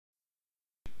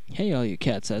Hey all you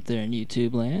cats out there in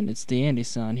YouTube land, it's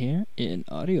TheAndySan here, in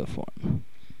audio form.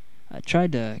 I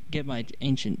tried to get my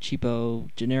ancient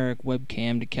cheapo generic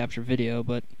webcam to capture video,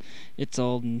 but it's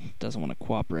old and doesn't want to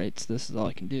cooperate, so this is all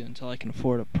I can do until I can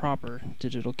afford a proper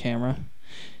digital camera.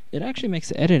 It actually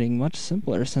makes editing much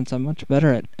simpler since I'm much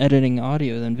better at editing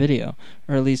audio than video,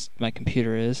 or at least my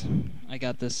computer is. I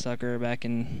got this sucker back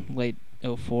in late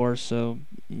 '04, so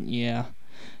yeah.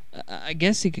 I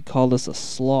guess you could call this a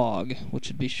slog, which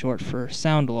would be short for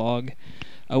sound log.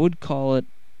 I would call it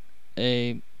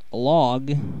a log,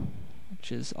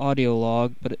 which is audio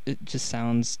log, but it just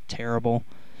sounds terrible.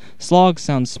 Slog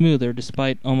sounds smoother,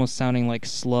 despite almost sounding like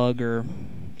slug or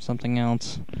something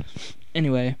else.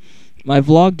 Anyway, my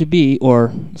vlog to be,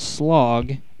 or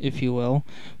slog, if you will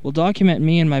document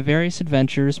me and my various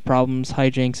adventures, problems,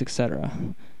 hijinks, etc.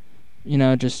 You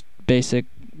know, just basic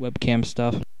webcam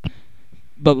stuff.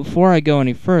 But before I go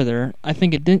any further, I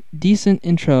think a decent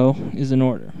intro is in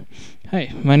order.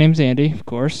 Hey, my name's Andy, of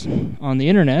course. On the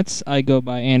internets, I go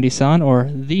by AndySan or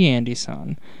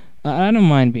TheAndySan. I don't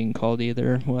mind being called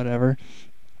either, whatever.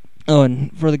 Oh,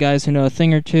 and for the guys who know a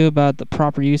thing or two about the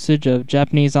proper usage of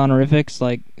Japanese honorifics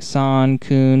like san,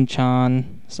 kun,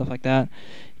 chan, stuff like that,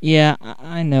 yeah,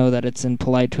 I know that it's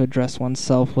impolite to address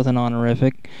oneself with an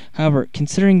honorific. However,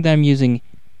 considering them using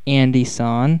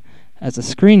AndySan as a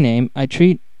screen name, I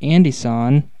treat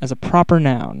AndySan as a proper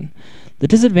noun. The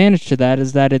disadvantage to that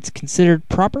is that it's considered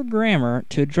proper grammar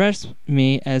to address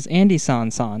me as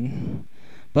AndySan-san.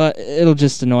 But it'll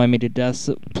just annoy me to death,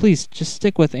 so please just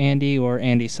stick with Andy or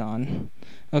AndySan.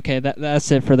 Okay,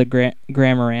 that's it for the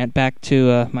grammar rant. Back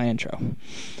to my intro.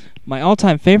 My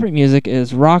all-time favorite music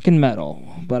is rock and metal,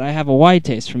 but I have a wide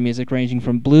taste for music ranging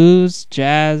from blues,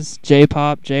 jazz,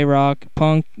 J-pop, J-rock,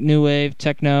 punk, new wave,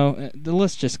 techno, the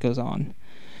list just goes on.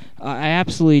 I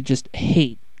absolutely just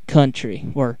hate country,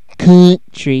 or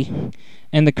country,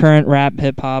 and the current rap,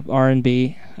 hip-hop,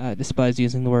 R&B, I despise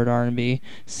using the word R&B,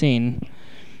 scene.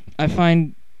 I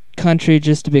find country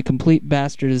just to be a complete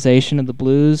bastardization of the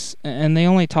blues, and they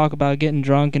only talk about getting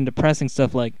drunk and depressing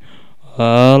stuff like,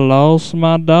 I lost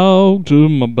my dog to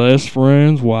my best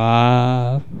friend's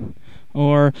wife.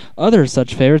 Or other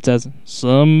such favorites as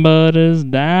somebody's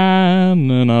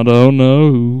dying and I don't know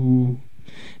who.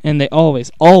 And they always,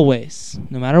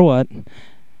 no matter what,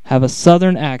 have a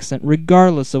southern accent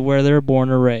regardless of where they're born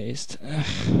or raised.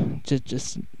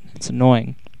 Just it's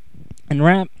annoying. And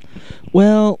rap?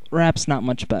 Well, rap's not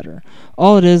much better.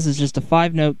 All it is just a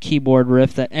 5-note keyboard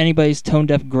riff that anybody's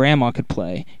tone-deaf grandma could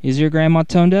play. Is your grandma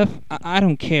tone-deaf? I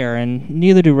don't care, and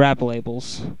neither do rap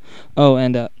labels. Oh,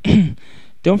 and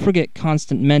don't forget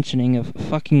constant mentioning of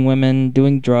fucking women,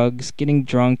 doing drugs, getting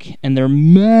drunk, and their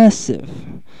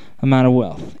massive amount of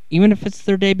wealth. Even if it's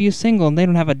their debut single and they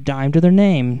don't have a dime to their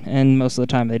name, and most of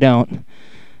the time they don't.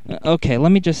 Okay,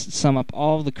 let me just sum up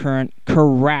all of the current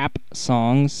crap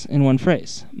songs in one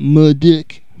phrase. My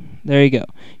dick. There you go.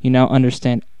 You now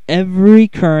understand every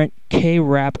current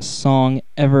K-rap song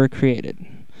ever created.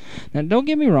 Now, don't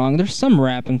get me wrong, there's some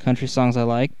rap and country songs I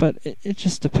like, but it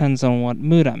just depends on what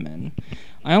mood I'm in.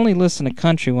 I only listen to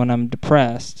country when I'm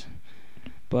depressed.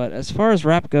 But as far as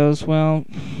rap goes, well,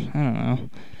 I don't know.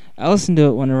 I listen to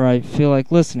it whenever I feel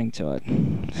like listening to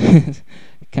it.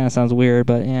 Kind of sounds weird,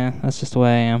 but yeah, that's just the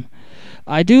way I am.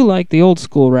 I do like the old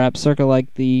school rap, circa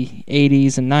like the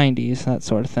 80s and 90s, that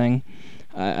sort of thing.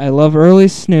 I love early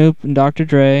Snoop and Dr.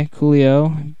 Dre,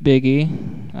 Coolio,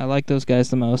 Biggie. I like those guys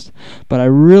the most. But I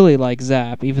really like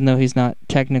Zapp, even though he's not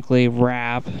technically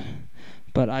rap.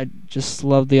 But I just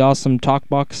love the awesome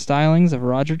talkbox stylings of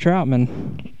Roger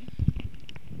Troutman.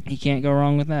 You can't go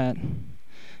wrong with that.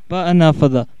 But enough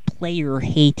of the player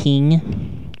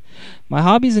hating. My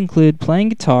hobbies include playing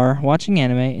guitar, watching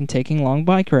anime, and taking long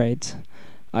bike rides.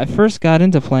 I first got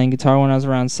into playing guitar when I was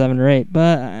around 7 or 8,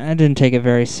 but I didn't take it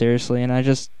very seriously, and I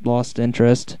just lost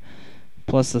interest.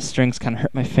 Plus, the strings kind of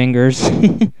hurt my fingers.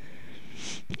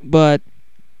 But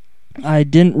I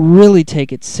didn't really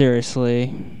take it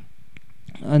seriously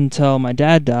until my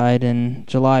dad died in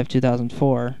July of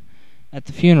 2004. At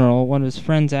the funeral, one of his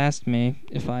friends asked me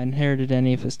if I inherited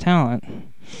any of his talent,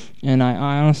 and I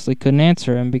honestly couldn't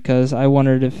answer him because I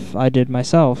wondered if I did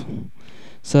myself.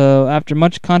 So after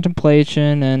much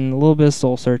contemplation and a little bit of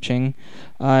soul-searching,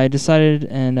 I decided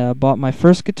and bought my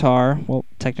first guitar, well,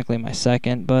 technically my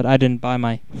second, but I didn't buy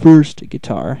my first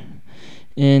guitar,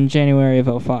 in January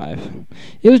of '05.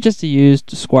 It was just a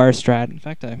used Squire Strat. In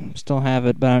fact, I still have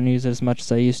it, but I don't use it as much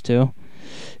as I used to.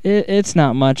 It's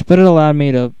not much, but it allowed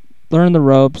me to learn the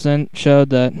ropes and showed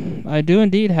that I do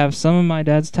indeed have some of my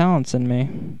dad's talents in me.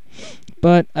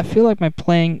 but I feel like my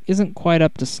playing isn't quite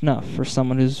up to snuff for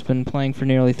someone who's been playing for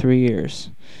nearly 3 years.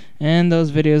 And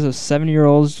those videos of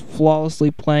 7-year-olds flawlessly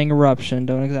playing Eruption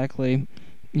don't exactly,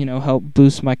 help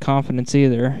boost my confidence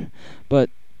either. But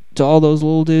to all those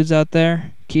little dudes out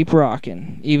there, keep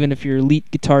rocking. Even if your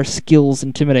elite guitar skills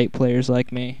intimidate players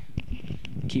like me,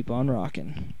 keep on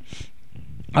rocking.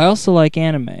 I also like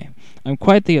anime. I'm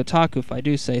quite the otaku if I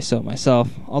do say so myself,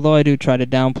 although I do try to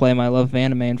downplay my love of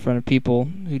anime in front of people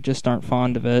who just aren't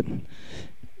fond of it.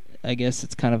 I guess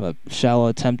it's kind of a shallow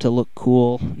attempt to look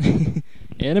cool.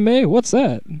 Anime? What's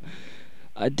that?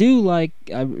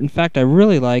 In fact, I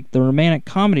really like the romantic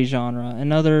comedy genre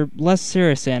and other less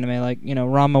serious anime like,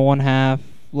 Rama One Half,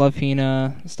 Love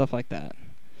Hina, stuff like that.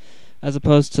 As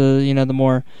opposed to, the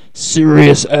more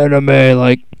serious anime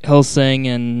like Hellsing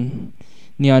and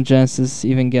Neon Genesis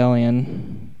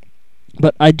Evangelion.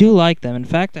 But I do like them. In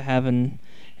fact, I have an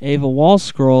Ava wall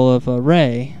scroll of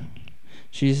Rei.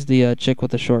 She's the chick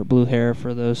with the short blue hair,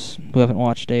 for those who haven't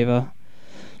watched Ava.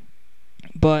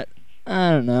 But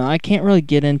I don't know. I can't really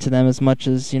get into them as much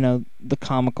as, the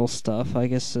comical stuff. I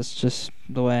guess that's just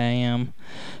the way I am.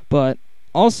 But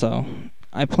also,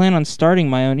 I plan on starting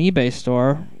my own eBay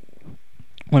store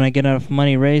when I get enough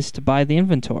money raised to buy the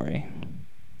inventory.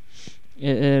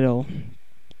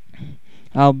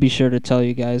 I'll be sure to tell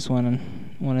you guys when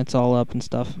it's all up and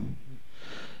stuff.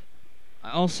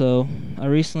 I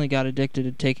recently got addicted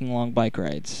to taking long bike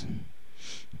rides.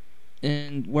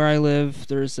 And where I live,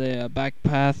 there's a bike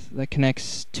path that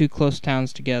connects two close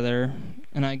towns together,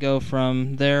 and I go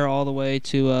from there all the way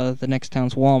to the next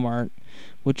town's Walmart,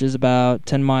 which is about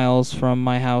 10 miles from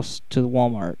my house to the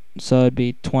Walmart. So it'd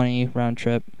be 20 round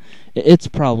trip. It's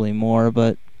probably more,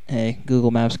 but hey, Google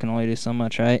Maps can only do so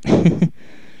much, right?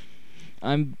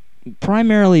 I'm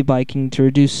primarily biking to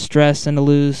reduce stress and to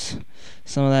lose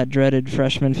some of that dreaded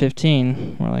freshman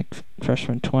 15. More like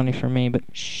freshman 20 for me, but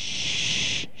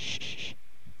shh.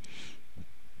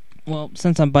 Well,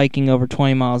 since I'm biking over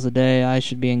 20 miles a day, I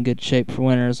should be in good shape for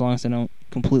winter as long as I don't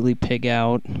completely pig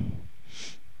out.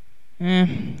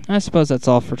 I suppose that's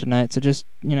all for tonight, so just,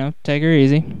 take her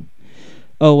easy.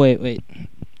 Oh, wait.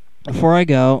 Before I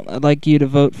go, I'd like you to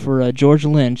vote for George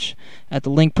Lynch at the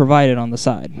link provided on the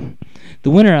side. The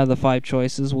winner out of the 5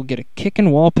 choices will get a kickin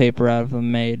wallpaper out of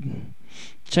them made.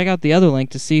 Check out the other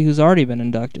link to see who's already been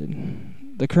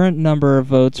inducted. The current number of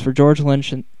votes for George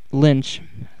Lynch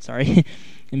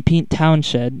in Pete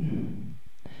Townshend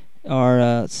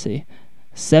are,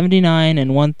 79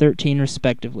 and 113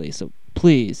 respectively. So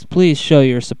please show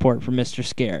your support for Mr.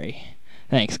 Scary.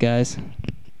 Thanks, guys.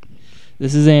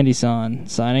 This is TheAndySan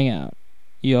signing out.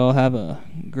 You all have a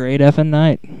great effing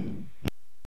night.